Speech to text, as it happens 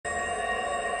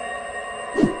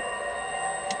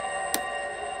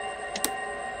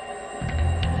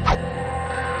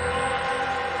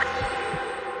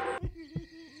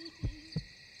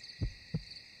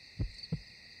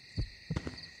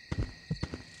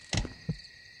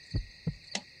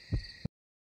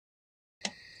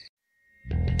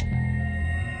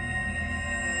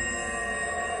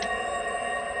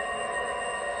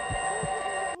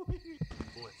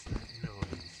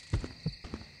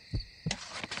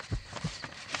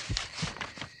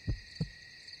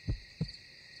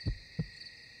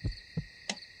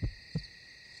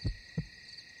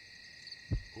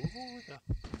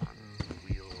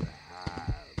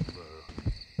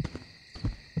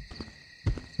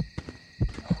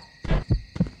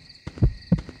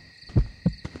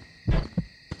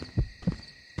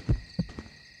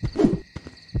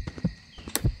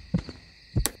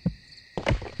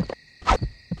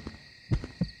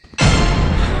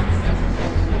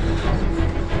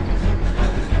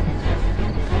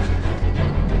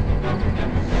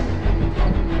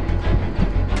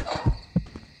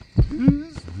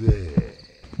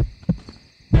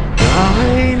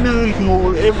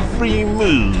every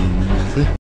move.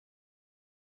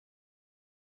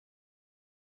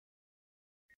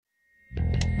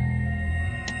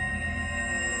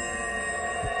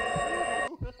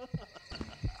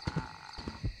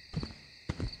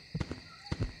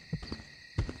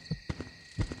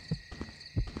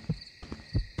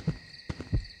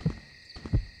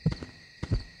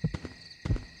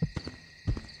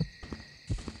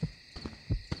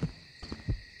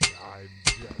 I'm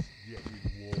just getting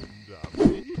warmed up.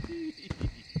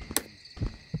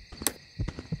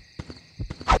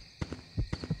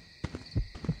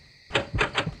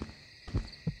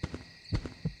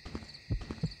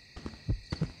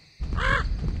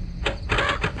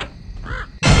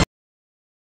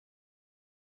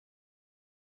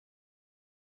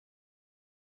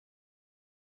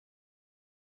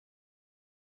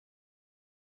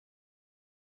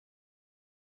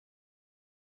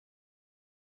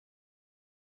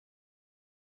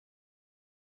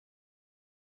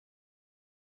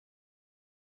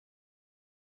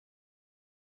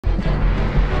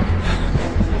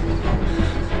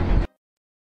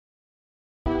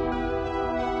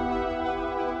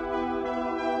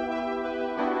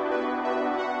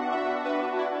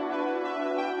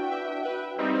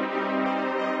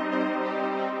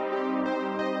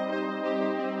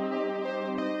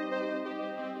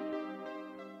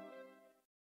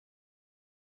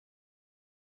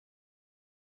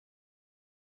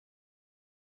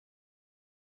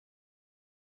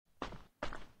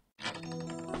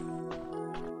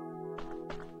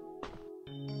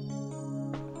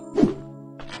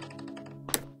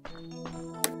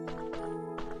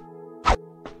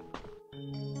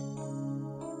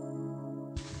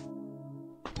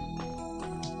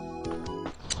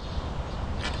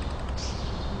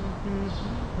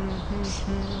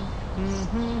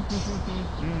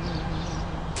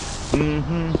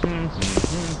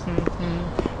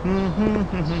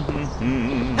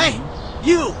 Hey,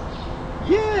 you!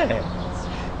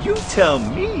 Yes, you tell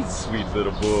me, sweet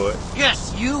little boy.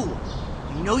 Yes, you!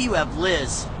 You know you have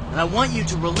Liz, and I want you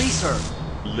to release her.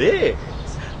 Liz,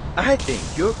 I think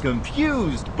you're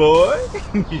confused, boy.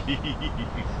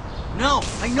 No,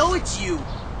 I know it's you.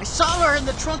 I saw her in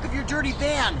the trunk of your dirty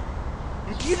van.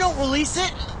 If you don't release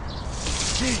it,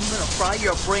 I'm gonna fry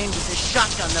your brain with this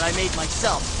shotgun that I made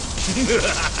myself.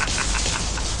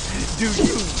 Do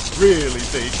you really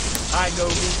think I know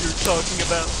who you're talking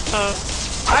about, huh?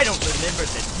 I don't remember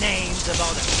the names of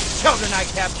all the children I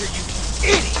captured, you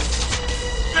idiot!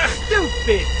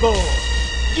 Stupid boy!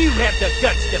 You have the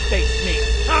guts to face me,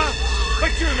 huh?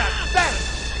 But you're not fat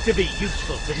enough to be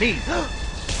useful to me.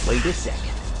 Wait a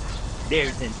second.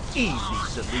 There's an easy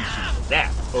solution to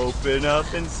that. Open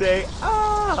up and say,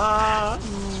 ah.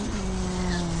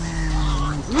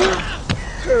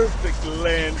 Perfect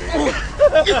landing.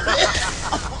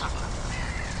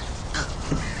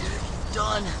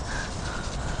 Done.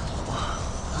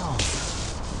 Oh,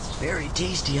 it's very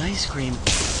tasty ice cream.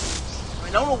 I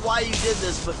don't know why you did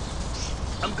this, but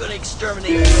I'm gonna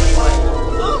exterminate you.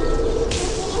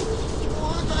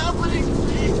 What's happening to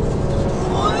me?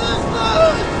 What is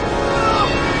that?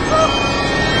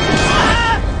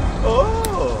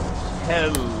 Oh,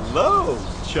 hello,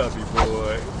 chubby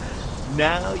boy.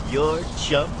 Now you're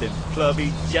chump and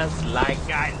plummy just like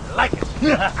I like it.